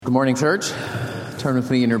Good morning, church. Turn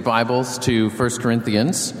with me in your Bibles to 1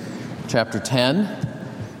 Corinthians chapter 10.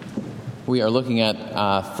 We are looking at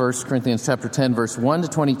 1 Corinthians chapter 10, verse 1 to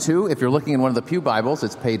 22. If you're looking in one of the pew Bibles,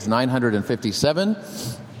 it's page 957.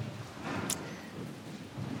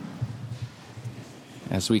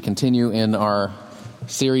 As we continue in our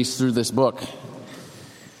series through this book.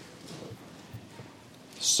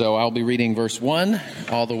 So I'll be reading verse 1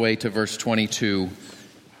 all the way to verse 22.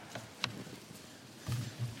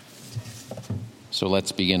 So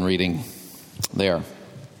let's begin reading there.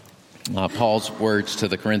 Paul's words to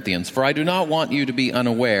the Corinthians. For I do not want you to be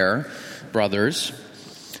unaware, brothers,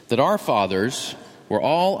 that our fathers were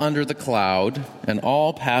all under the cloud and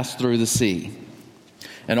all passed through the sea.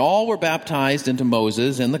 And all were baptized into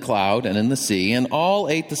Moses in the cloud and in the sea, and all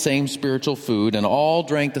ate the same spiritual food, and all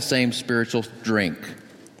drank the same spiritual drink.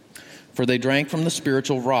 For they drank from the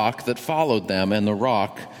spiritual rock that followed them, and the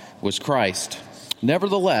rock was Christ.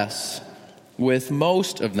 Nevertheless, with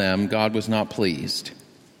most of them God was not pleased,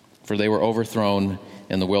 for they were overthrown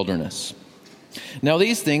in the wilderness. Now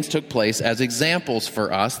these things took place as examples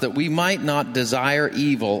for us, that we might not desire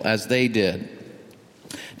evil as they did.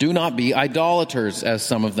 Do not be idolaters, as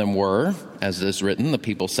some of them were. As it is written, the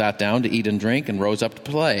people sat down to eat and drink and rose up to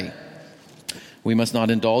play. We must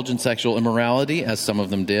not indulge in sexual immorality, as some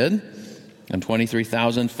of them did, and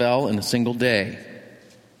 23,000 fell in a single day.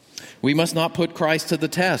 We must not put Christ to the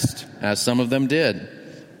test, as some of them did,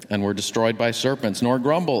 and were destroyed by serpents, nor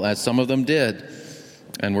grumble, as some of them did,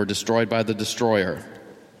 and were destroyed by the destroyer.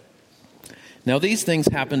 Now these things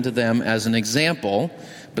happened to them as an example,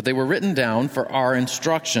 but they were written down for our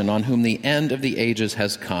instruction, on whom the end of the ages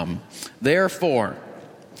has come. Therefore,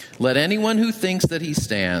 let anyone who thinks that he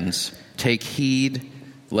stands take heed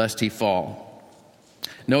lest he fall.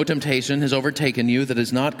 No temptation has overtaken you that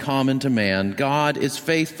is not common to man. God is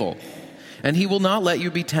faithful, and he will not let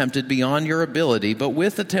you be tempted beyond your ability, but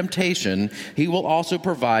with the temptation he will also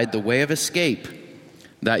provide the way of escape,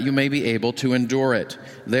 that you may be able to endure it.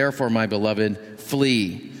 Therefore, my beloved,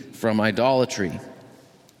 flee from idolatry.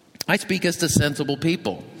 I speak as to sensible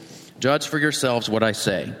people. Judge for yourselves what I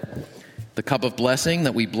say. The cup of blessing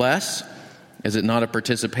that we bless, is it not a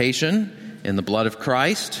participation in the blood of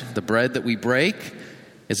Christ? The bread that we break,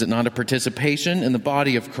 is it not a participation in the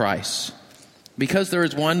body of Christ? Because there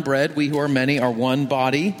is one bread, we who are many are one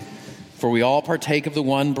body, for we all partake of the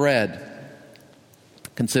one bread.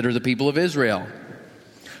 Consider the people of Israel.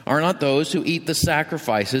 Are not those who eat the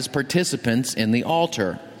sacrifices participants in the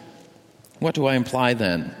altar? What do I imply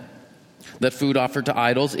then? That food offered to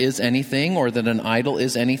idols is anything, or that an idol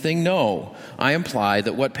is anything? No. I imply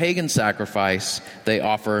that what pagan sacrifice they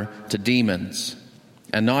offer to demons,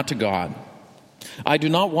 and not to God. I do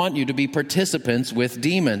not want you to be participants with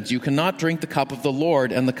demons. You cannot drink the cup of the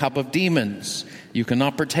Lord and the cup of demons. You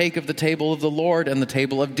cannot partake of the table of the Lord and the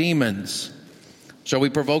table of demons. Shall we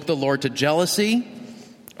provoke the Lord to jealousy?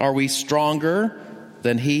 Are we stronger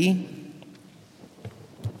than he?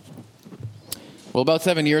 Well, about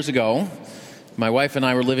 7 years ago, my wife and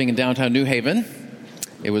I were living in downtown New Haven.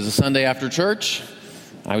 It was a Sunday after church.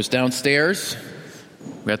 I was downstairs.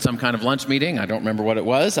 We had some kind of lunch meeting. I don't remember what it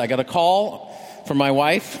was. I got a call from my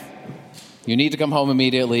wife. You need to come home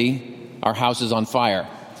immediately. Our house is on fire.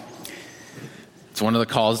 It's one of the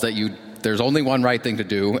calls that there's only one right thing to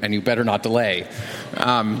do, and you better not delay.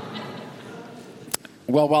 Well,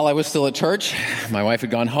 while I was still at church, my wife had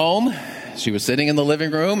gone home. She was sitting in the living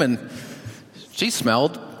room, and she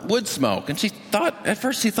smelled wood smoke. And at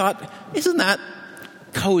first she thought, isn't that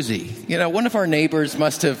cozy? One of our neighbors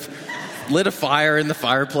must have lit a fire in the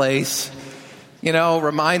fireplace.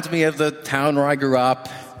 Reminds me of the town where I grew up.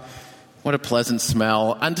 What a pleasant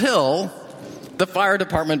smell. Until the fire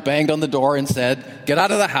department banged on the door and said, get out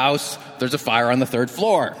of the house, there's a fire on the third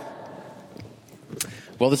floor.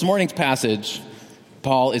 Well, this morning's passage,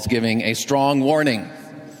 Paul is giving a strong warning,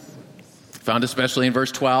 found especially in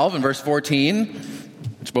verse 12 and verse 14,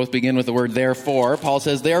 which both begin with the word therefore. Paul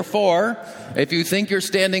says, therefore, if you think you're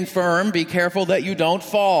standing firm, be careful that you don't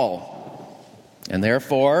fall. And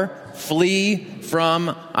therefore, flee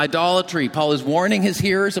from idolatry. Paul is warning his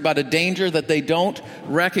hearers about a danger that they don't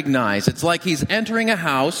recognize. It's like he's entering a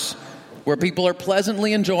house where people are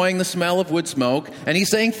pleasantly enjoying the smell of wood smoke, and he's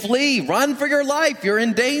saying, flee, run for your life, you're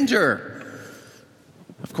in danger.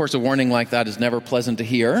 Of course, a warning like that is never pleasant to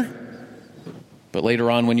hear, but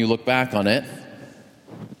later on when you look back on it,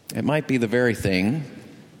 it might be the very thing,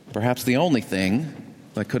 perhaps the only thing,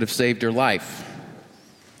 that could have saved your life.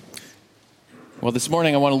 Well, this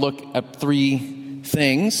morning I want to look at three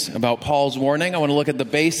things about Paul's warning. I want to look at the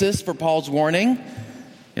basis for Paul's warning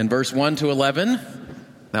in verse 1 to 11.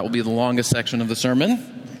 That will be the longest section of the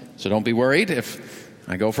sermon. So don't be worried if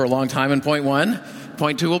I go for a long time in point 1.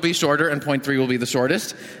 Point 2 will be shorter, and point 3 will be the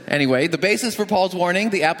shortest. Anyway, the basis for Paul's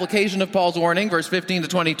warning, the application of Paul's warning, verse 15 to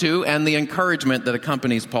 22, and the encouragement that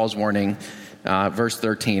accompanies Paul's warning, verse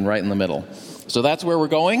 13, right in the middle. So that's where we're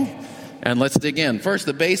going, and let's dig in. First,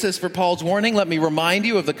 the basis for Paul's warning. Let me remind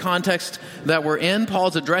you of the context that we're in.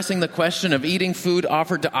 Paul's addressing the question of eating food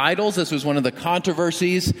offered to idols. This was one of the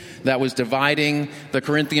controversies that was dividing the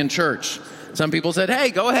Corinthian church. Some people said, hey,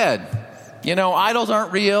 go ahead. Idols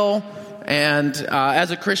aren't real. And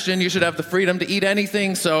as a Christian, you should have the freedom to eat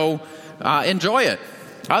anything, so enjoy it.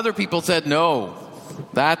 Other people said, no,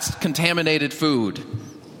 that's contaminated food,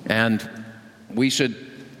 and we should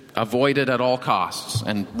avoid it at all costs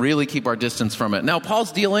and really keep our distance from it. Now,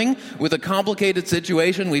 Paul's dealing with a complicated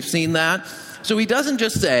situation. We've seen that. So he doesn't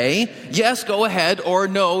just say, yes, go ahead, or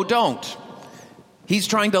no, don't. He's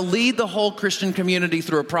trying to lead the whole Christian community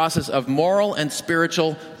through a process of moral and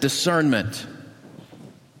spiritual discernment.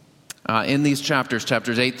 In these chapters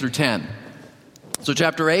 8 through 10. So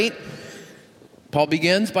chapter 8, Paul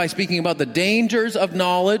begins by speaking about the dangers of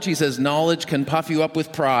knowledge. He says knowledge can puff you up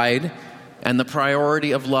with pride, and the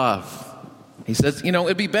priority of love. He says,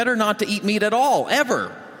 it'd be better not to eat meat at all,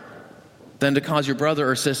 ever, than to cause your brother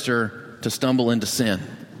or sister to stumble into sin.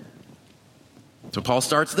 So Paul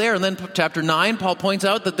starts there, and then chapter 9, Paul points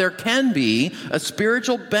out that there can be a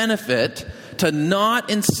spiritual benefit to not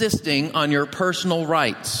insisting on your personal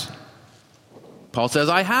rights. Paul says,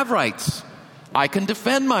 I have rights. I can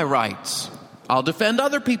defend my rights. I'll defend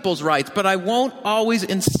other people's rights, but I won't always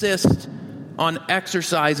insist on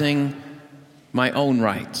exercising my own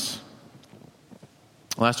rights.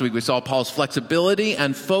 Last week we saw Paul's flexibility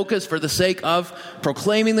and focus for the sake of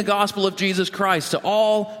proclaiming the gospel of Jesus Christ to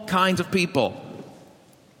all kinds of people.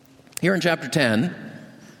 Here in chapter 10,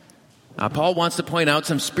 Paul wants to point out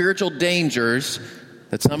some spiritual dangers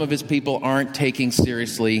that some of his people aren't taking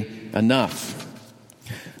seriously enough.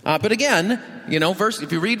 But again,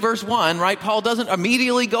 if you read verse 1, right, Paul doesn't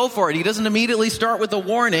immediately go for it. He doesn't immediately start with a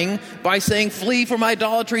warning by saying, flee from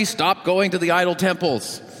idolatry, stop going to the idol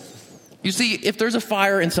temples. You see, if there's a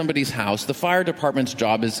fire in somebody's house, the fire department's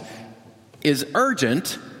job is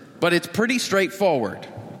urgent, but it's pretty straightforward.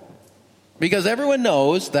 Because everyone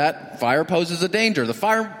knows that fire poses a danger. The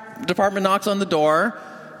fire department knocks on the door,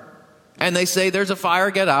 and they say, there's a fire,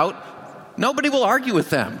 get out. Nobody will argue with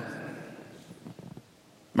them.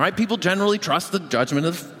 Right? People generally trust the judgment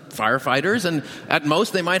of firefighters, and at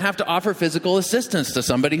most they might have to offer physical assistance to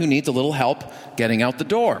somebody who needs a little help getting out the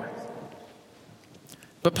door.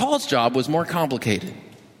 But Paul's job was more complicated,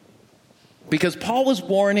 because Paul was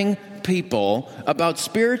warning people about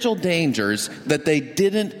spiritual dangers that they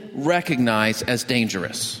didn't recognize as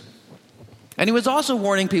dangerous. And he was also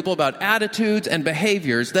warning people about attitudes and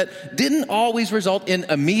behaviors that didn't always result in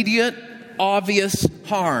immediate, obvious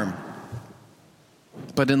harm.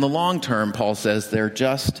 But in the long term, Paul says, they're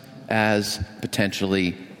just as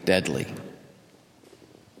potentially deadly.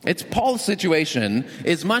 Paul's situation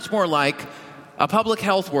is much more like a public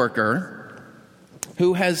health worker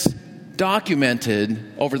who has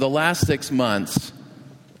documented over the last 6 months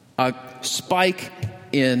a spike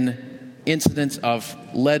in incidents of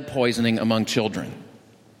lead poisoning among children.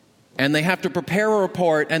 And they have to prepare a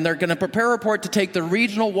report, and they're going to prepare a report to take the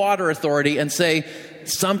regional water authority and say,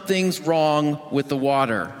 something's wrong with the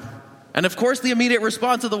water. And of course, the immediate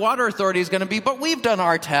response of the water authority is going to be, but we've done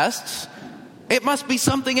our tests. It must be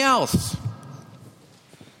something else.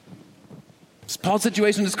 Paul's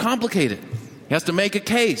situation is complicated. He has to make a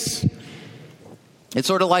case. It's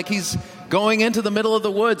sort of like he's going into the middle of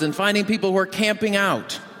the woods and finding people who are camping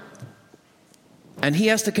out. And he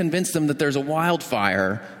has to convince them that there's a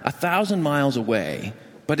wildfire 1,000 miles away,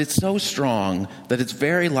 but it's so strong that it's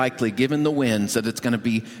very likely, given the winds, that it's going to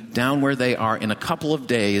be down where they are in a couple of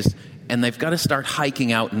days, and they've got to start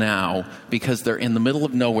hiking out now because they're in the middle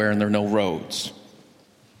of nowhere and there are no roads.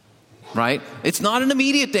 Right? It's not an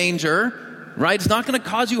immediate danger, right? It's not going to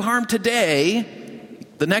cause you harm today,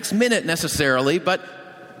 the next minute necessarily, but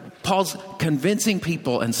Paul's convincing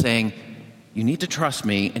people and saying, you need to trust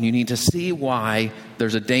me, and you need to see why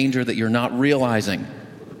there's a danger that you're not realizing.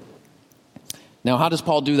 Now, how does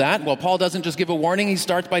Paul do that? Well, Paul doesn't just give a warning. He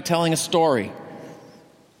starts by telling a story.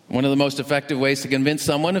 One of the most effective ways to convince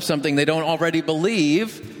someone of something they don't already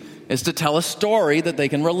believe is to tell a story that they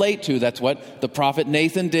can relate to. That's what the prophet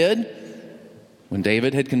Nathan did when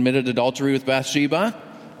David had committed adultery with Bathsheba,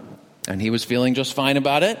 and he was feeling just fine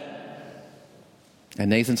about it. And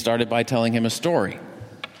Nathan started by telling him a story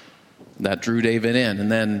that drew David in.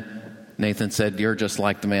 And then Nathan said, you're just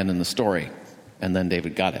like the man in the story. And then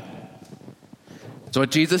David got it. It's what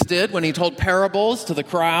Jesus did when he told parables to the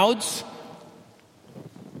crowds.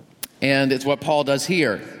 And it's what Paul does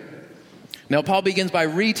here. Now, Paul begins by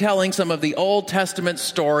retelling some of the Old Testament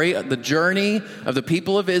story, the journey of the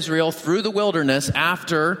people of Israel through the wilderness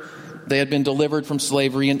after they had been delivered from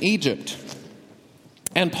slavery in Egypt.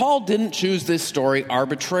 And Paul didn't choose this story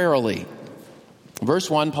arbitrarily. Verse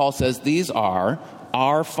 1, Paul says, these are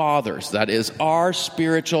our fathers, that is, our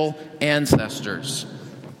spiritual ancestors.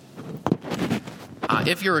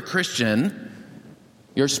 If you're a Christian,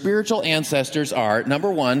 your spiritual ancestors are, number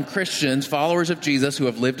one, Christians, followers of Jesus who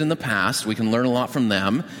have lived in the past. We can learn a lot from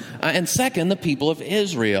them. And second, the people of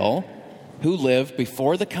Israel who lived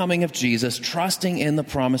before the coming of Jesus, trusting in the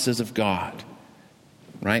promises of God.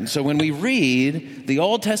 Right? And so when we read the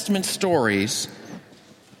Old Testament stories,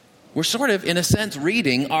 we're sort of, in a sense,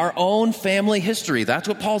 reading our own family history. That's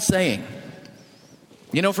what Paul's saying.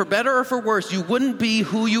 You know, for better or for worse, you wouldn't be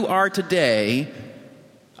who you are today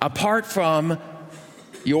apart from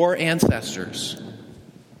your ancestors.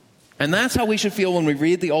 And that's how we should feel when we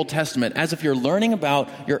read the Old Testament, as if you're learning about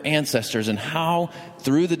your ancestors and how,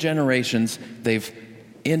 through the generations, they've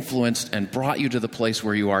influenced and brought you to the place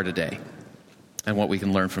where you are today, and what we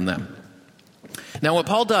can learn from them. Now, what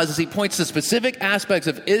Paul does is he points to specific aspects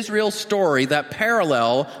of Israel's story that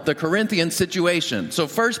parallel the Corinthian situation. So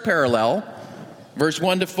first parallel, verse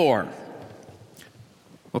 1 to 4.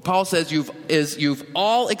 What Paul says you've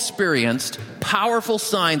all experienced powerful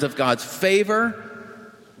signs of God's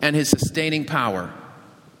favor and his sustaining power.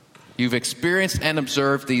 You've experienced and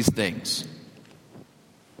observed these things.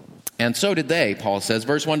 And so did they, Paul says.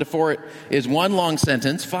 Verse 1 to 4 is one long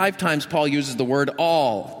sentence. 5 times Paul uses the word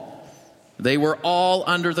all. They were all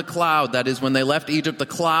under the cloud. That is, when they left Egypt, the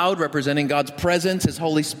cloud, representing God's presence, his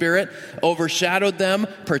Holy Spirit, overshadowed them,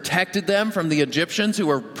 protected them from the Egyptians who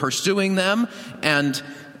were pursuing them, and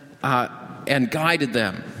guided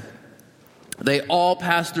them. They all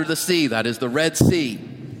passed through the sea, that is the Red Sea,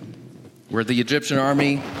 where the Egyptian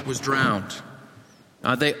army was drowned.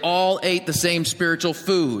 They all ate the same spiritual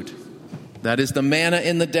food, that is the manna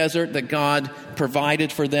in the desert that God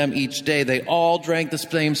provided for them each day. They all drank the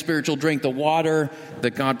same spiritual drink, the water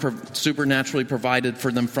that God supernaturally provided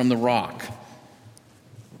for them from the rock.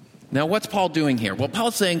 Now, what's Paul doing here? Well,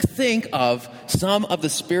 Paul's saying, think of some of the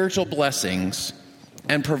spiritual blessings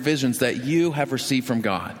and provisions that you have received from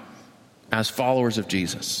God as followers of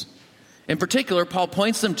Jesus. In particular, Paul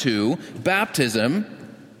points them to baptism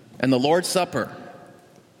and the Lord's Supper.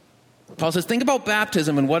 Paul says, think about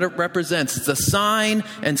baptism and what it represents. It's a sign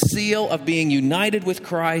and seal of being united with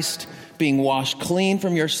Christ, being washed clean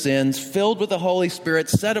from your sins, filled with the Holy Spirit,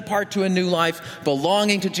 set apart to a new life,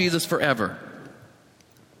 belonging to Jesus forever.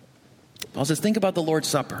 Paul says, think about the Lord's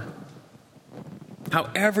Supper.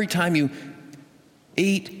 How every time you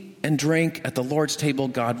eat and drink at the Lord's table,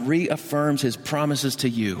 God reaffirms his promises to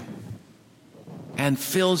you and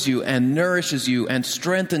fills you and nourishes you and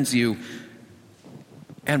strengthens you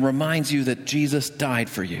and reminds you that Jesus died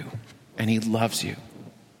for you and he loves you.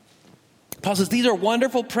 Paul says these are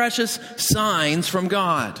wonderful, precious signs from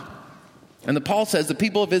God. And Paul says the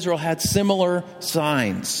people of Israel had similar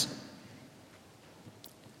signs,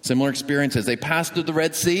 similar experiences. They passed through the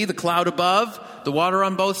Red Sea, the cloud above, the water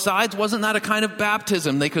on both sides. Wasn't that a kind of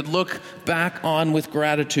baptism they could look back on with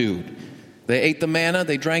gratitude? They ate the manna,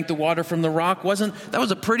 they drank the water from the rock. That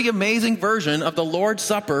was a pretty amazing version of the Lord's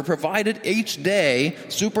Supper provided each day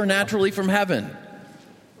supernaturally from heaven.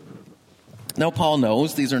 Now, Paul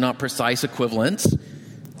knows these are not precise equivalents.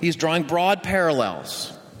 He's drawing broad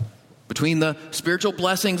parallels between the spiritual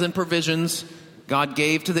blessings and provisions God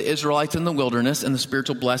gave to the Israelites in the wilderness and the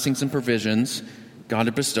spiritual blessings and provisions God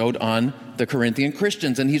had bestowed on the Corinthian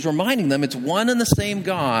Christians. And he's reminding them it's one and the same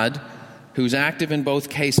God who's active in both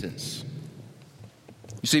cases.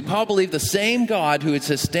 You see, Paul believed the same God who had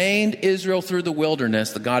sustained Israel through the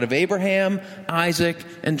wilderness, the God of Abraham, Isaac,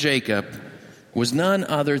 and Jacob, was none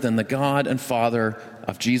other than the God and Father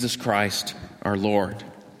of Jesus Christ, our Lord.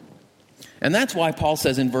 And that's why Paul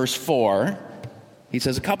says in verse 4, he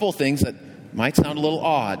says a couple of things that might sound a little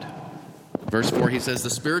odd. Verse 4, he says,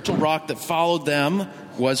 the spiritual rock that followed them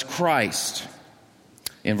was Christ.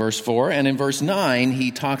 In verse 4, and in verse 9,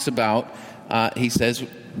 he talks about, he says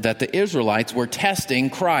that the Israelites were testing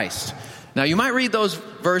Christ. Now, you might read those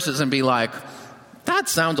verses and be like, that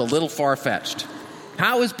sounds a little far-fetched.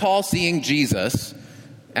 How is Paul seeing Jesus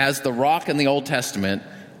as the rock in the Old Testament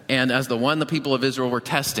and as the one the people of Israel were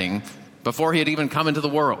testing before he had even come into the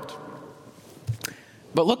world?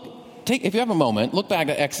 But if you have a moment, look back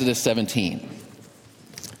at Exodus 17.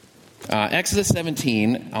 Exodus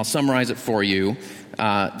 17, I'll summarize it for you.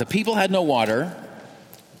 The people had no water.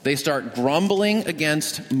 they start grumbling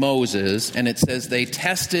against Moses, and it says they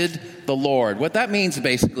tested the Lord. What that means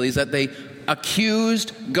basically is that they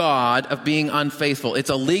accused God of being unfaithful. It's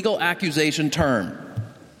a legal accusation term.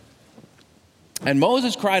 And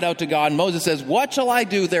Moses cried out to God, and Moses says, "What shall I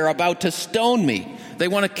do? They're about to stone me." They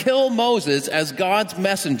want to kill Moses as God's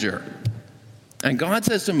messenger. And God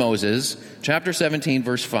says to Moses, chapter 17,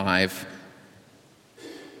 verse 5,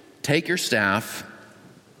 "Take your staff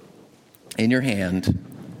in your hand.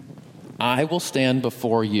 I will stand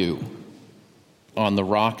before you on the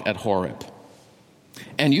rock at Horeb.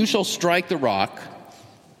 And you shall strike the rock,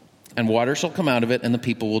 and water shall come out of it, and the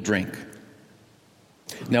people will drink."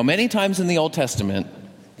 Now, many times in the Old Testament,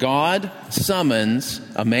 God summons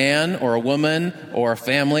a man or a woman or a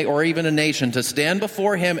family or even a nation to stand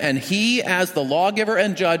before him, and he, as the lawgiver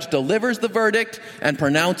and judge, delivers the verdict and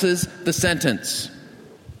pronounces the sentence.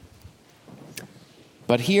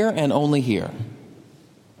 But here and only here,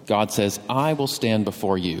 God says, "I will stand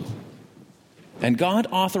before you." And God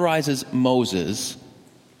authorizes Moses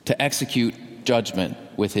to execute judgment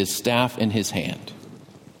with his staff in his hand.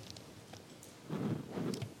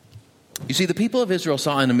 You see, the people of Israel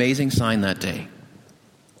saw an amazing sign that day.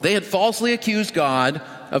 They had falsely accused God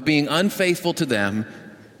of being unfaithful to them.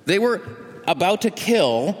 They were about to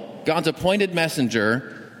kill God's appointed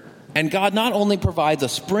messenger, and God not only provides a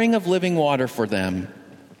spring of living water for them,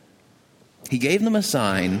 he gave them a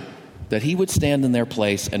sign that he would stand in their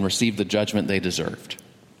place and receive the judgment they deserved.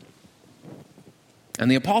 And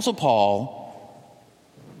the Apostle Paul,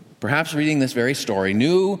 perhaps reading this very story,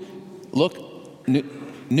 knew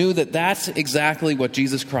that that's exactly what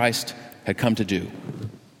Jesus Christ had come to do.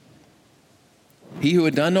 He who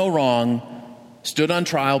had done no wrong stood on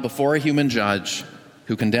trial before a human judge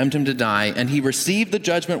who condemned him to die, and he received the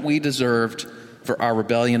judgment we deserved for our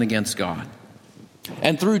rebellion against God.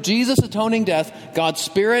 And through Jesus' atoning death, God's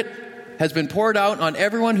Spirit has been poured out on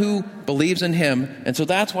everyone who believes in him. And so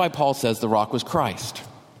that's why Paul says the rock was Christ.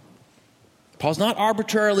 Paul's not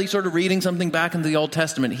arbitrarily sort of reading something back into the Old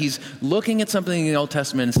Testament. He's looking at something in the Old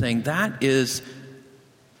Testament and saying that is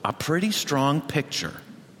a pretty strong picture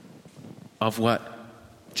of what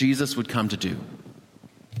Jesus would come to do.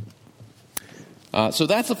 So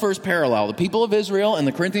that's the first parallel. The people of Israel and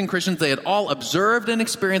the Corinthian Christians, they had all observed and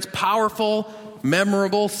experienced powerful,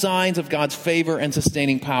 memorable signs of God's favor and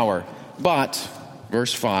sustaining power. But,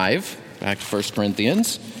 verse 5, back to 1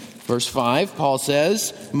 Corinthians, verse 5, Paul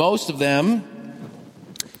says, most of them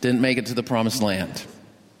didn't make it to the promised land.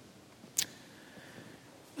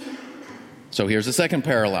 So here's the second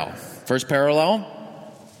parallel. First parallel,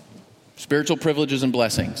 spiritual privileges and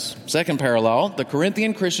blessings. Second parallel, the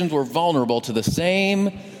Corinthian Christians were vulnerable to the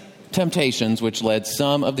same temptations which led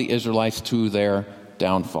some of the Israelites to their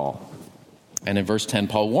downfall. And in verse 10,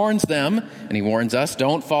 Paul warns them, and he warns us,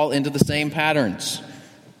 don't fall into the same patterns.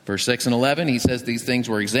 Verse 6 and 11, he says these things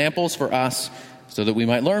were examples for us so that we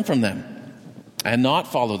might learn from them and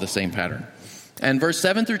not follow the same pattern. And verse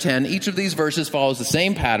 7 through 10, each of these verses follows the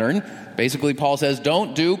same pattern. Basically, Paul says,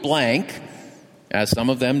 don't do blank, as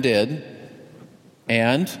some of them did.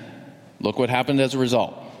 And look what happened as a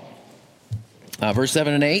result. Verse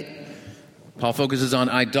 7 and 8, Paul focuses on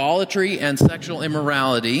idolatry and sexual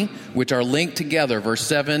immorality, which are linked together. Verse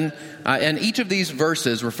 7, and each of these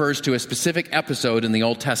verses refers to a specific episode in the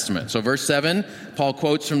Old Testament. So verse 7, Paul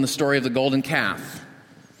quotes from the story of the golden calf,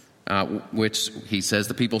 which he says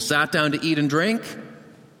the people sat down to eat and drink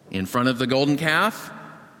in front of the golden calf,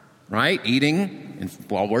 right? Eating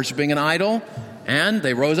while worshiping an idol, and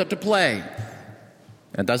they rose up to play.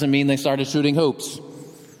 That doesn't mean they started shooting hoops.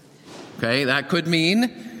 Okay, that could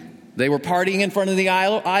mean they were partying in front of the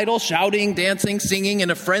idol, shouting, dancing, singing in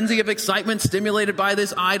a frenzy of excitement stimulated by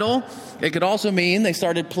this idol. It could also mean they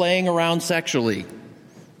started playing around sexually.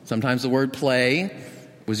 Sometimes the word play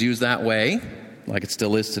was used that way, like it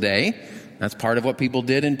still is today. That's part of what people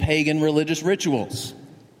did in pagan religious rituals.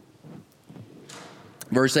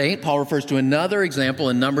 Verse 8, Paul refers to another example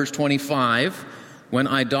in Numbers 25 when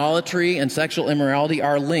idolatry and sexual immorality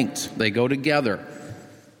are linked. They go together.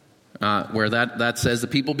 Where that says the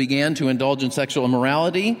people began to indulge in sexual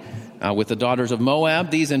immorality with the daughters of Moab.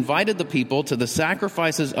 These invited the people to the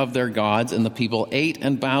sacrifices of their gods, and the people ate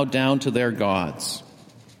and bowed down to their gods.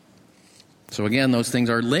 So again, those things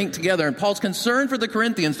are linked together. And Paul's concern for the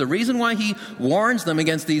Corinthians, the reason why he warns them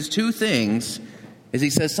against these two things, is he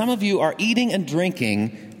says, some of you are eating and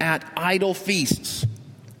drinking at idol feasts,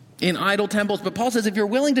 in idol temples. But Paul says, if you're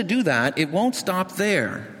willing to do that, it won't stop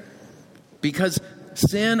there. Because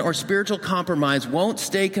sin or spiritual compromise won't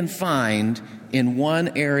stay confined in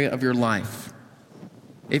one area of your life.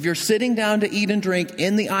 if you're sitting down to eat and drink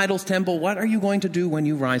in the idol's temple, what are you going to do when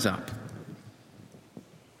you rise up?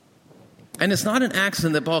 And it's not an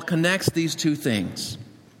accident that Paul connects these two things.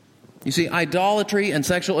 You see, idolatry and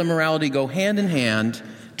sexual immorality go hand in hand,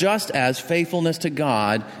 just as faithfulness to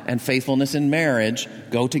God and faithfulness in marriage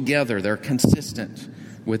go together. They're consistent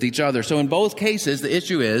with each other. So in both cases, the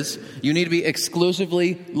issue is you need to be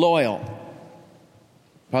exclusively loyal.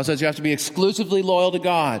 Paul says you have to be exclusively loyal to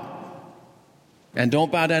God and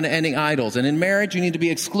don't bow down to any idols. And in marriage, you need to be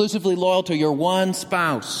exclusively loyal to your one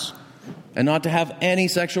spouse and not to have any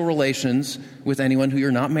sexual relations with anyone who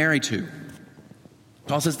you're not married to.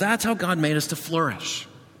 Paul says that's how God made us to flourish.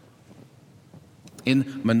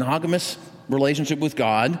 In monogamous relationship with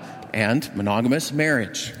God and monogamous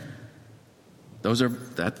marriage. That's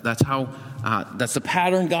the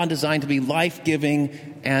pattern God designed to be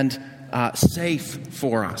life-giving and safe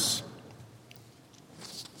for us.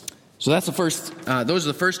 So that's the first. Those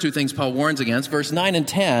are the first two things Paul warns against. Verse 9 and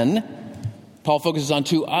 10, Paul focuses on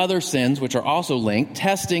two other sins which are also linked: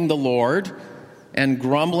 testing the Lord and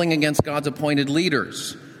grumbling against God's appointed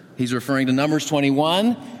leaders. He's referring to Numbers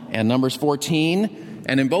 21 and Numbers 14.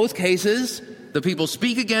 And in both cases, the people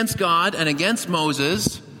speak against God and against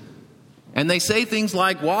Moses. And they say things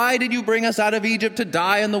like, "Why did you bring us out of Egypt to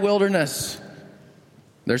die in the wilderness?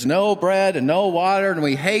 There's no bread and no water, and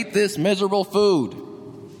we hate this miserable food."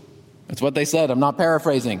 That's what they said. I'm not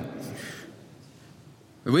paraphrasing.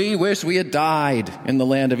 "We wish we had died in the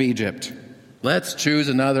land of Egypt. Let's choose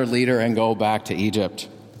another leader and go back to Egypt."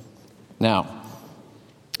 Now,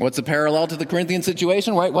 what's the parallel to the Corinthian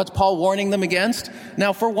situation, right? What's Paul warning them against?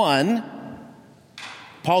 Now, for one,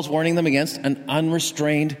 Paul's warning them against an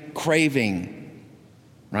unrestrained craving,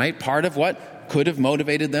 right? Part of what could have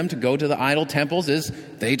motivated them to go to the idol temples is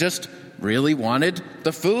they just really wanted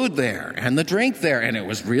the food there and the drink there, and it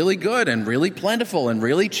was really good and really plentiful and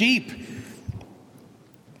really cheap.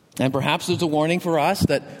 And perhaps there's a warning for us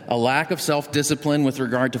that a lack of self-discipline with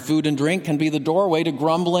regard to food and drink can be the doorway to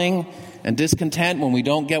grumbling and discontent when we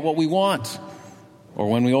don't get what we want, or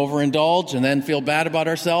when we overindulge and then feel bad about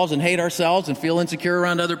ourselves and hate ourselves and feel insecure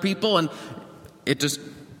around other people, and it just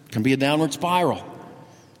can be a downward spiral.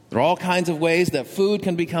 There are all kinds of ways that food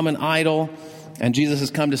can become an idol, and Jesus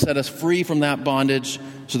has come to set us free from that bondage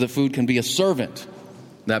so that food can be a servant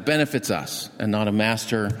that benefits us and not a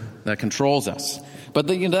master that controls us. But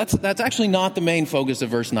that's actually not the main focus of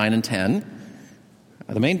verse 9 and 10.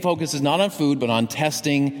 The main focus is not on food, but on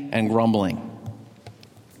testing and grumbling.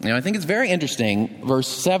 Now, I think it's very interesting. Verse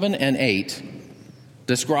 7 and 8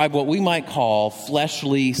 describe what we might call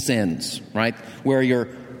fleshly sins, right? Where you're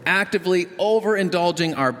actively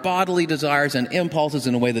overindulging our bodily desires and impulses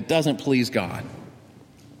in a way that doesn't please God.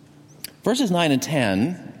 Verses 9 and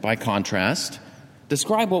 10, by contrast,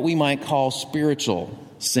 describe what we might call spiritual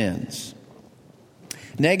sins.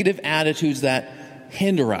 Negative attitudes that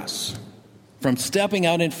hinder us from stepping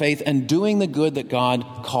out in faith and doing the good that God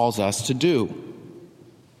calls us to do.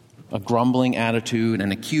 A grumbling attitude,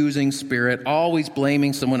 an accusing spirit, always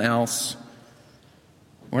blaming someone else.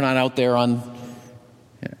 We're not out there on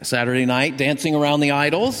Saturday night dancing around the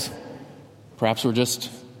idols. Perhaps we're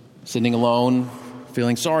just sitting alone,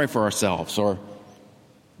 feeling sorry for ourselves, or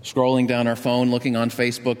scrolling down our phone, looking on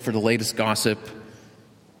Facebook for the latest gossip,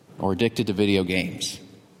 or addicted to video games.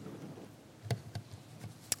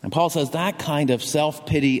 And Paul says that kind of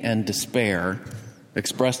self-pity and despair,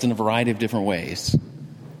 expressed in a variety of different ways,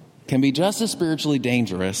 can be just as spiritually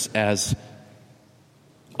dangerous as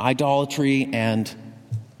idolatry and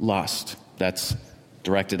lust that's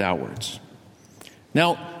directed outwards.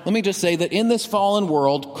 Now, let me just say that in this fallen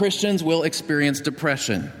world, Christians will experience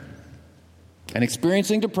depression. And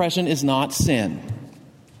experiencing depression is not sin.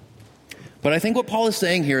 But I think what Paul is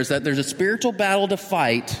saying here is that there's a spiritual battle to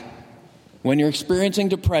fight when you're experiencing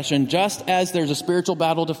depression, just as there's a spiritual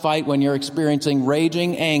battle to fight when you're experiencing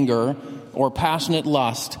raging anger or passionate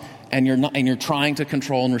lust, and you're trying to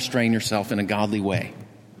control and restrain yourself in a godly way.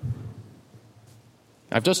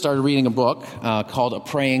 I've just started reading a book called A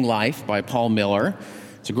Praying Life by Paul Miller.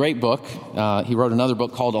 It's a great book. He wrote another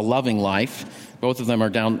book called A Loving Life. Both of them are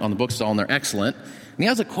down on the bookstall, and they're excellent. And he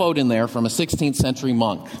has a quote in there from a 16th century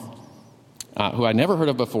monk who I'd never heard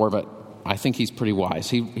of before, but I think he's pretty wise.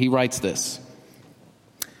 He writes this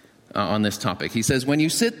on this topic. He says, "When you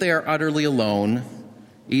sit there utterly alone,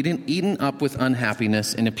 eaten up with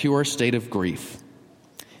unhappiness in a pure state of grief,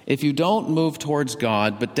 if you don't move towards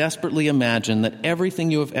God but desperately imagine that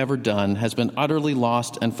everything you have ever done has been utterly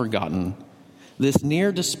lost and forgotten, this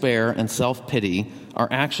near despair and self-pity are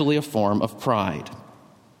actually a form of pride.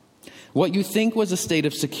 What you think was a state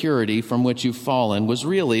of security from which you've fallen was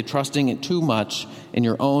really trusting it too much in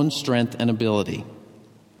your own strength and ability.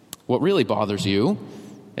 What really bothers you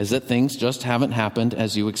is that things just haven't happened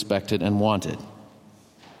as you expected and wanted.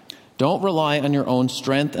 Don't rely on your own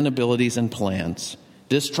strength and abilities and plans.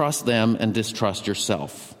 Distrust them and distrust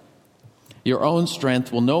yourself. Your own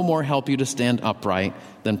strength will no more help you to stand upright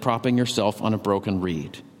than propping yourself on a broken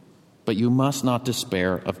reed. But you must not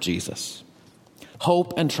despair of Jesus.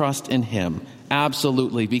 Hope and trust in him,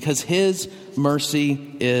 absolutely, because his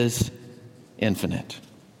mercy is infinite.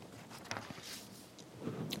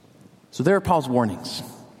 So there are Paul's warnings.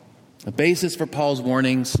 The basis for Paul's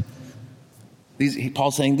warnings,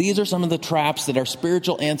 Paul's saying, these are some of the traps that our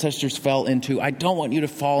spiritual ancestors fell into. I don't want you to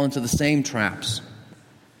fall into the same traps.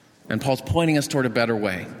 And Paul's pointing us toward a better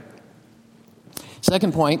way.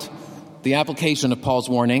 Second point, the application of Paul's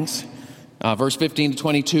warnings. Verse 15 to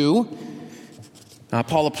 22.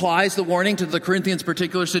 Paul applies the warning to the Corinthians'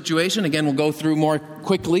 particular situation. Again, we'll go through more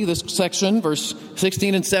quickly this section. Verse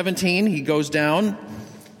 16 and 17, he goes down.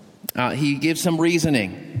 He gives some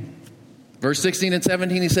reasoning. Verse 16 and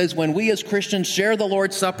 17, he says, when we as Christians share the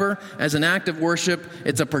Lord's Supper as an act of worship,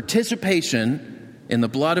 it's a participation in the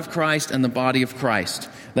blood of Christ and the body of Christ.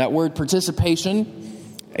 That word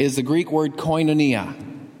participation is the Greek word koinonia.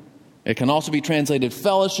 It can also be translated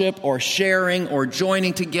fellowship or sharing or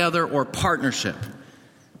joining together or partnership.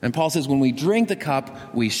 And Paul says when we drink the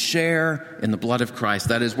cup, we share in the blood of Christ.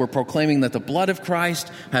 That is, we're proclaiming that the blood of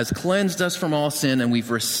Christ has cleansed us from all sin and we've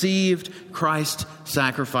received Christ's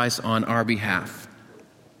sacrifice on our behalf.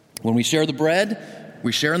 When we share the bread,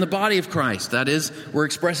 we share in the body of Christ. That is, we're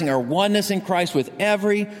expressing our oneness in Christ with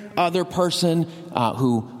every other person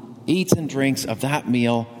who eats and drinks of that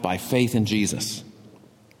meal by faith in Jesus.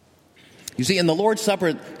 You see, in the Lord's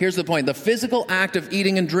Supper, here's the point. The physical act of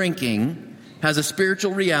eating and drinking has a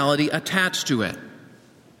spiritual reality attached to it.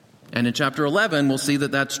 And in chapter 11, we'll see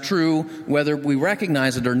that that's true whether we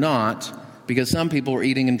recognize it or not, because some people are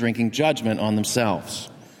eating and drinking judgment on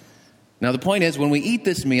themselves. Now, the point is, when we eat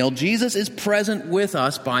this meal, Jesus is present with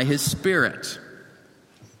us by his Spirit.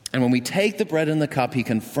 And when we take the bread and the cup, he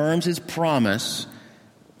confirms his promise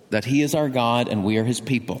that he is our God and we are his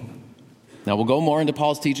people. Now, we'll go more into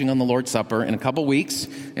Paul's teaching on the Lord's Supper in a couple weeks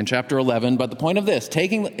in chapter 11. But the point of this,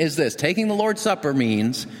 taking the Lord's Supper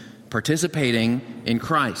means participating in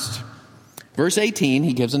Christ. Verse 18,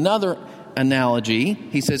 he gives another analogy.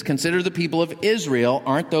 He says, consider the people of Israel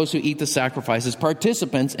aren't those who eat the sacrifices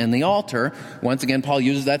participants in the altar. Once again, Paul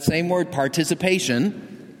uses that same word,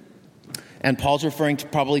 participation. And Paul's referring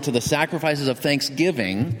probably to the sacrifices of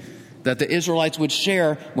thanksgiving that the Israelites would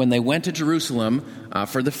share when they went to Jerusalem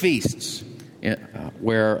for the feasts,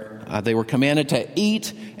 where they were commanded to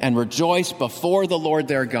eat and rejoice before the Lord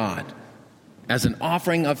their God as an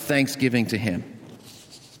offering of thanksgiving to him.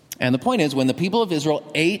 And the point is, when the people of Israel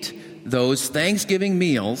ate those Thanksgiving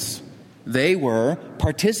meals, they were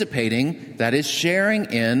participating, that is, sharing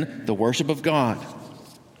in the worship of God.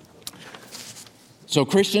 So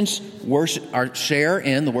Christians share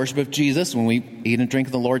in the worship of Jesus when we eat and drink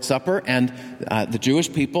the Lord's Supper, and the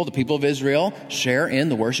Jewish people, the people of Israel, share in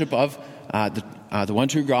the worship of the one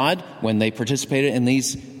true God when they participated in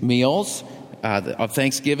these meals of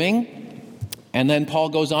thanksgiving. And then Paul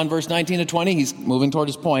goes on, verse 19 to 20, he's moving toward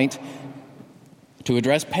his point, to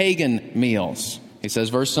address pagan meals. He says,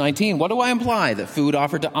 verse 19, what do I imply? That food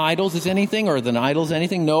offered to idols is anything, or that idols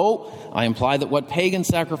anything? No, I imply that what pagan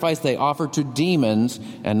sacrifice they offer to demons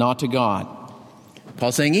and not to God.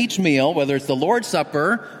 Paul's saying each meal, whether it's the Lord's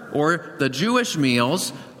Supper or the Jewish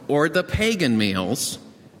meals or the pagan meals,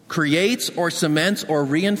 creates or cements or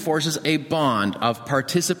reinforces a bond of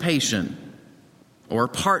participation or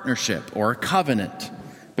partnership or covenant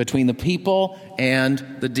between the people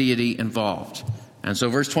and the deity involved. And so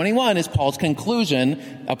verse 21 is Paul's conclusion,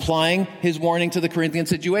 applying his warning to the Corinthian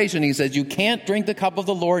situation. He says, you can't drink the cup of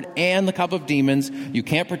the Lord and the cup of demons. You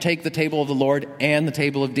can't partake the table of the Lord and the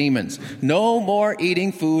table of demons. No more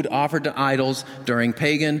eating food offered to idols during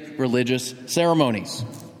pagan religious ceremonies.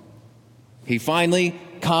 He finally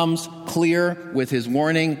comes clear with his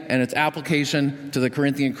warning and its application to the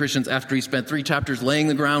Corinthian Christians after he spent 3 chapters laying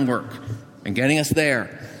the groundwork and getting us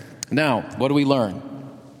there. Now, what do we learn?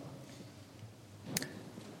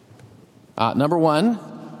 Number 1,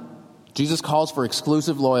 Jesus calls for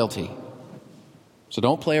exclusive loyalty. So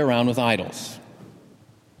don't play around with idols.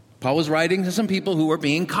 Paul was writing to some people who were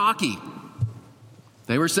being cocky.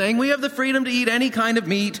 They were saying, we have the freedom to eat any kind of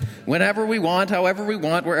meat, whenever we want, however we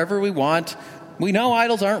want, wherever we want. We know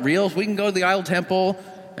idols aren't real, so we can go to the idol temple.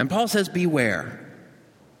 And Paul says, beware.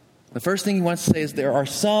 The first thing he wants to say is there are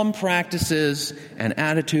some practices and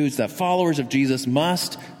attitudes that followers of Jesus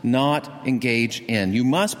must not engage in.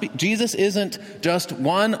 Jesus isn't just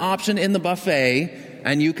one option in the buffet,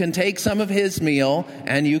 and you can take some of his meal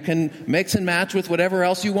and you can mix and match with whatever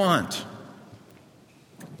else you want.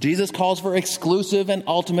 Jesus calls for exclusive and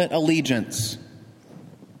ultimate allegiance.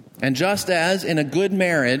 And just as in a good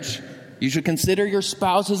marriage, you should consider your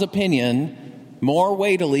spouse's opinion more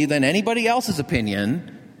weightily than anybody else's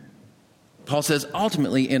opinion, Paul says,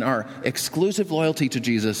 ultimately, in our exclusive loyalty to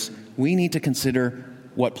Jesus, we need to consider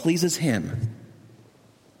what pleases him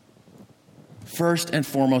first and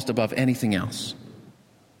foremost above anything else.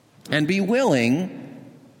 And be willing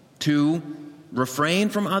to refrain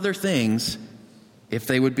from other things if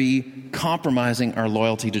they would be compromising our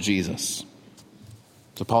loyalty to Jesus.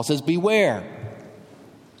 So Paul says, beware.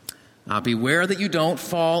 Beware that you don't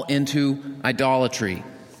fall into idolatry.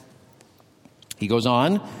 He goes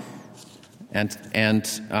on, and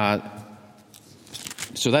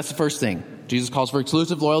so that's the first thing. Jesus calls for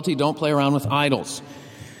exclusive loyalty. Don't play around with idols.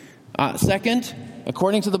 Second,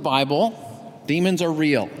 according to the Bible, demons are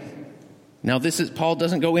real. Now, Paul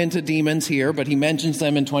doesn't go into demons here, but he mentions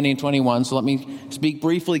them in 20 and 21, so let me speak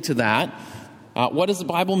briefly to that. What does the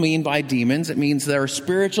Bible mean by demons? It means there are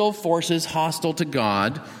spiritual forces hostile to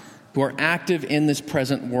God who are active in this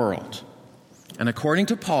present world. And according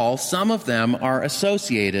to Paul, some of them are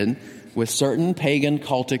associated with certain pagan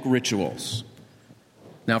cultic rituals.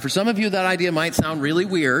 Now, for some of you, that idea might sound really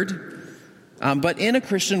weird, but in a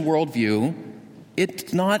Christian worldview,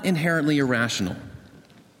 it's not inherently irrational.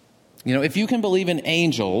 You know, if you can believe in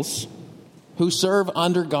angels who serve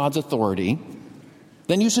under God's authority,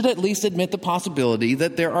 then you should at least admit the possibility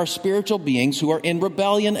that there are spiritual beings who are in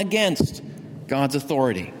rebellion against God's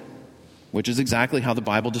authority, which is exactly how the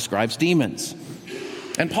Bible describes demons.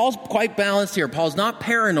 And Paul's quite balanced here. Paul's not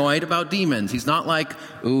paranoid about demons. He's not like,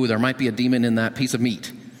 ooh, there might be a demon in that piece of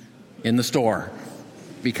meat in the store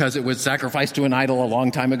because it was sacrificed to an idol a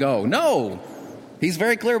long time ago. No, he's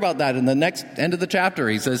very clear about that. In the next end of the chapter,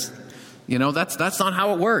 he says, you know, that's not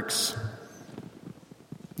how it works.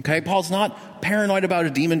 Okay, Paul's not paranoid about a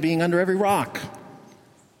demon being under every rock.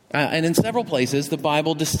 And in several places, the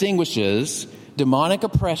Bible distinguishes demonic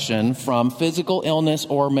oppression from physical illness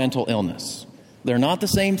or mental illness. They're not the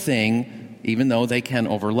same thing, even though they can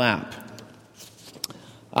overlap.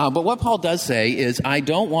 But what Paul does say is, I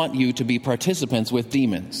don't want you to be participants with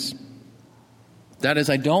demons. That is,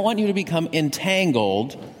 I don't want you to become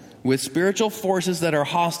entangled with spiritual forces that are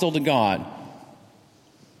hostile to God.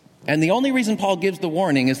 And the only reason Paul gives the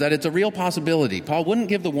warning is that it's a real possibility. Paul wouldn't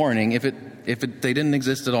give the warning if they didn't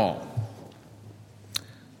exist at all.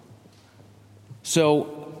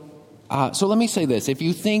 So let me say this. If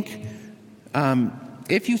you think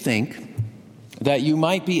that you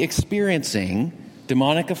might be experiencing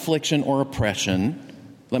demonic affliction or oppression,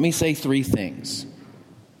 let me say three things.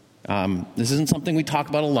 This isn't something we talk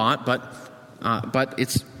about a lot, but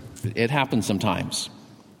it happens sometimes.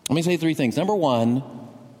 Let me say three things. Number one,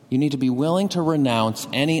 you need to be willing to renounce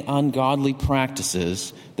any ungodly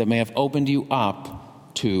practices that may have opened you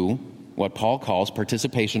up to what Paul calls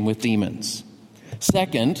participation with demons.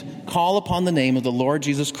 Second, call upon the name of the Lord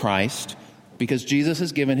Jesus Christ, because Jesus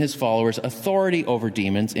has given his followers authority over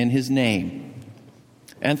demons in his name.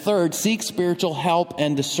 And third, seek spiritual help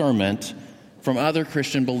and discernment from other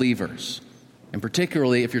Christian believers. And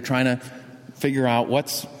particularly if you're trying to figure out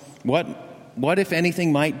what if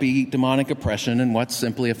anything might be demonic oppression and what's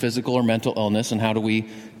simply a physical or mental illness, and how do we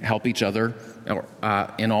help each other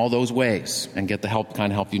in all those ways and get the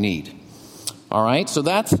kind of help you need. All right, so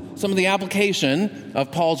that's some of the application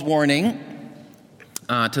of Paul's warning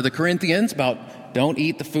to the Corinthians about don't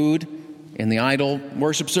eat the food in the idol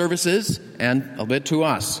worship services, and a little bit to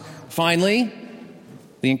us. Finally,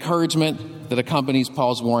 the encouragement that accompanies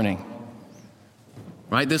Paul's warning.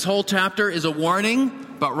 Right, this whole chapter is a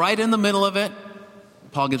warning, but right in the middle of it,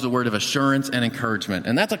 Paul gives a word of assurance and encouragement.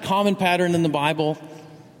 And that's a common pattern in the Bible.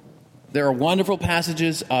 There are wonderful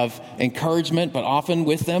passages of encouragement, but often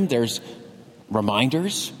with them there's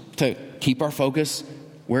reminders to keep our focus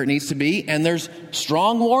where it needs to be. And there's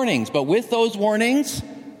strong warnings, but with those warnings,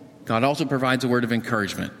 God also provides a word of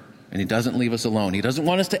encouragement. And he doesn't leave us alone. He doesn't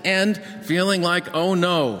want us to end feeling like, oh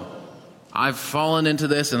no, I've fallen into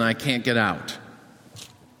this and I can't get out.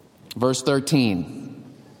 Verse 13.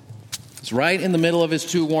 It's right in the middle of his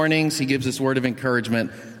two warnings. He gives this word of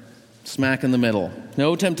encouragement, smack in the middle.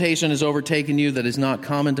 No temptation has overtaken you that is not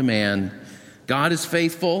common to man. God is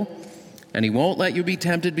faithful, and he won't let you be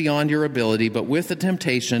tempted beyond your ability, but with the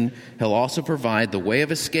temptation, he'll also provide the way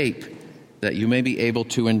of escape that you may be able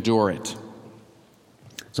to endure it.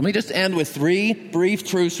 So let me just end with 3 brief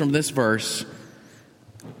truths from this verse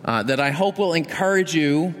that I hope will encourage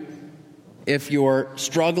you if you're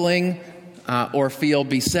struggling or feel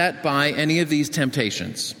beset by any of these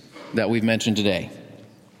temptations that we've mentioned today.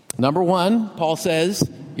 Number 1, Paul says,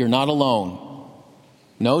 you're not alone.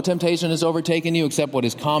 No temptation has overtaken you except what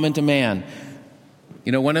is common to man.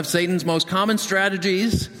 You know, one of Satan's most common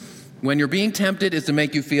strategies when you're being tempted is to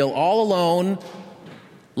make you feel all alone,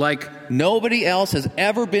 like nobody else has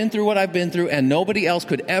ever been through what I've been through, and nobody else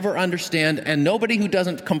could ever understand, and nobody who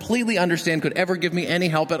doesn't completely understand could ever give me any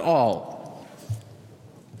help at all.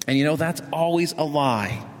 And you know, that's always a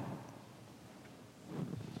lie.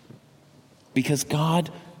 Because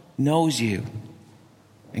God knows you.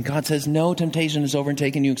 And God says, no temptation has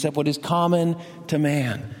overtaken you except what is common to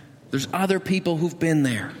man. There's other people who've been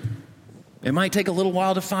there. It might take a little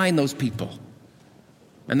while to find those people.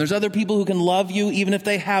 And there's other people who can love you even if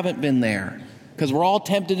they haven't been there. Because we're all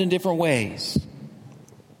tempted in different ways.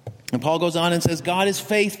 And Paul goes on and says, God is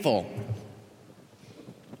faithful.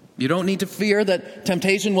 You don't need to fear that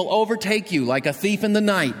temptation will overtake you like a thief in the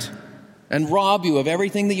night and rob you of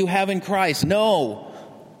everything that you have in Christ. No.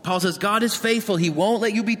 Paul says, God is faithful. He won't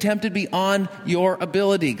let you be tempted beyond your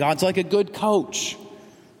ability. God's like a good coach.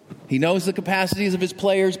 He knows the capacities of his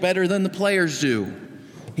players better than the players do.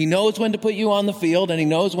 He knows when to put you on the field, and he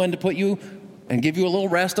knows when to put you and give you a little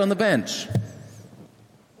rest on the bench.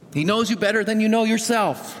 He knows you better than you know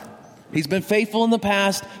yourself. He's been faithful in the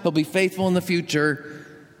past. He'll be faithful in the future.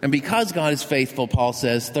 And because God is faithful, Paul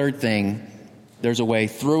says, third thing, there's a way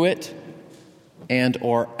through it and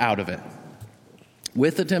or out of it.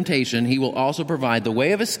 With the temptation, he will also provide the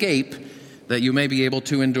way of escape that you may be able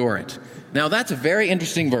to endure it. Now, that's a very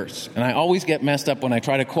interesting verse, and I always get messed up when I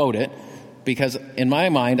try to quote it, because in my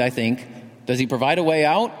mind, I think, does he provide a way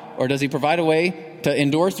out, or does he provide a way to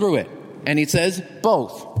endure through it? And he says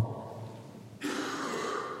both.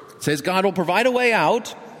 It says God will provide a way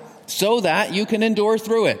out so that you can endure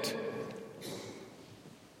through it.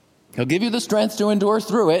 He'll give you the strength to endure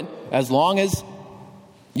through it as long as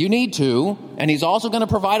you need to, and he's also going to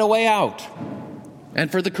provide a way out. And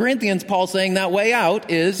for the Corinthians, Paul's saying that way out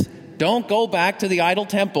is don't go back to the idol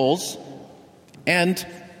temples and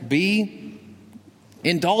be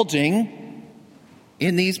indulging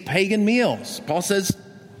in these pagan meals. Paul says,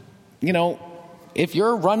 you know, if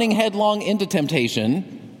you're running headlong into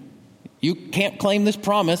temptation, you can't claim this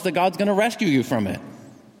promise that God's going to rescue you from it.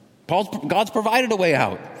 God's provided a way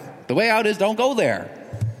out. The way out is don't go there.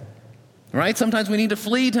 Right? Sometimes we need to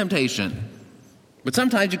flee temptation. But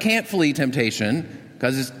sometimes you can't flee temptation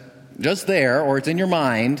because it's just there or it's in your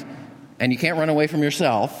mind and you can't run away from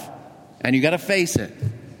yourself and you got to face it.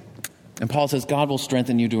 And Paul says God will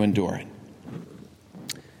strengthen you to endure it.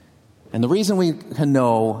 And the reason we can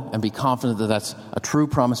know and be confident that that's a true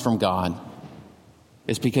promise from God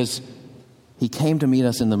is because he came to meet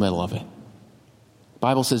us in the middle of it. The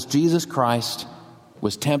Bible says Jesus Christ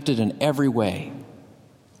was tempted in every way,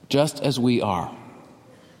 just as we are,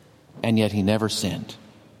 and yet he never sinned.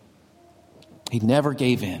 He never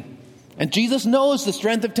gave in. And Jesus knows the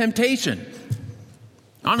strength of temptation.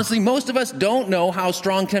 Honestly, most of us don't know how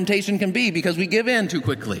strong temptation can be because we give in too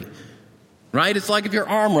quickly. Right? It's like if you're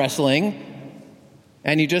arm wrestling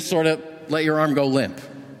and you just sort of let your arm go limp.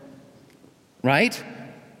 Right?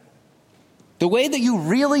 The way that you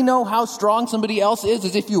really know how strong somebody else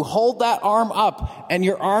is if you hold that arm up and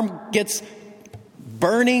your arm gets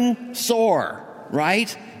burning sore,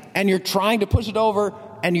 right? And you're trying to push it over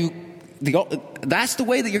and that's the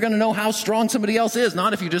way that you're going to know how strong somebody else is,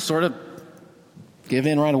 not if you just sort of give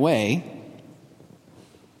in right away.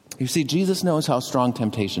 You see, Jesus knows how strong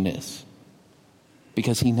temptation is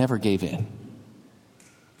because he never gave in.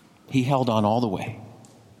 He held on all the way.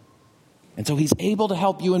 And so he's able to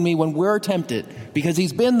help you and me when we're tempted because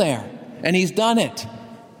he's been there and he's done it.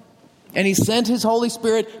 And he sent his Holy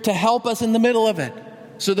Spirit to help us in the middle of it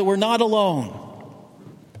so that we're not alone.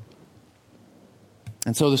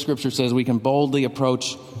 And so the scripture says we can boldly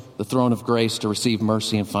approach the throne of grace to receive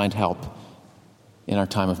mercy and find help in our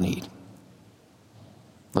time of need.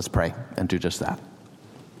 Let's pray and do just that.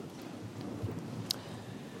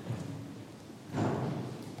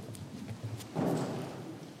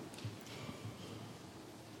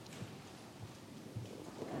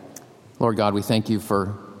 Lord God, we thank you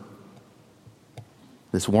for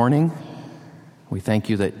this warning. We thank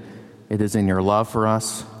you that it is in your love for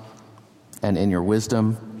us and in your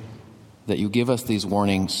wisdom that you give us these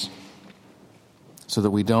warnings so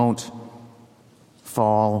that we don't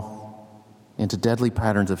fall into deadly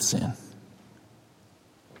patterns of sin,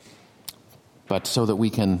 but so that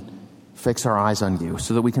we can fix our eyes on you,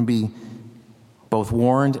 so that we can be both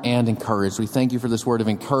warned and encouraged. We thank you for this word of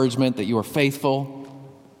encouragement, that you are faithful.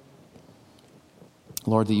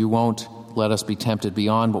 Lord, that you won't let us be tempted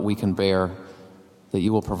beyond what we can bear, that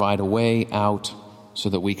you will provide a way out so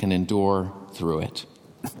that we can endure through it.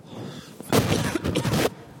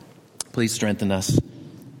 Please strengthen us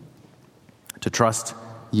to trust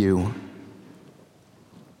you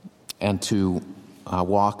and to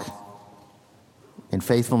walk in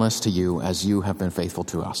faithfulness to you as you have been faithful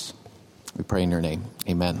to us. We pray in your name.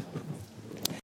 Amen.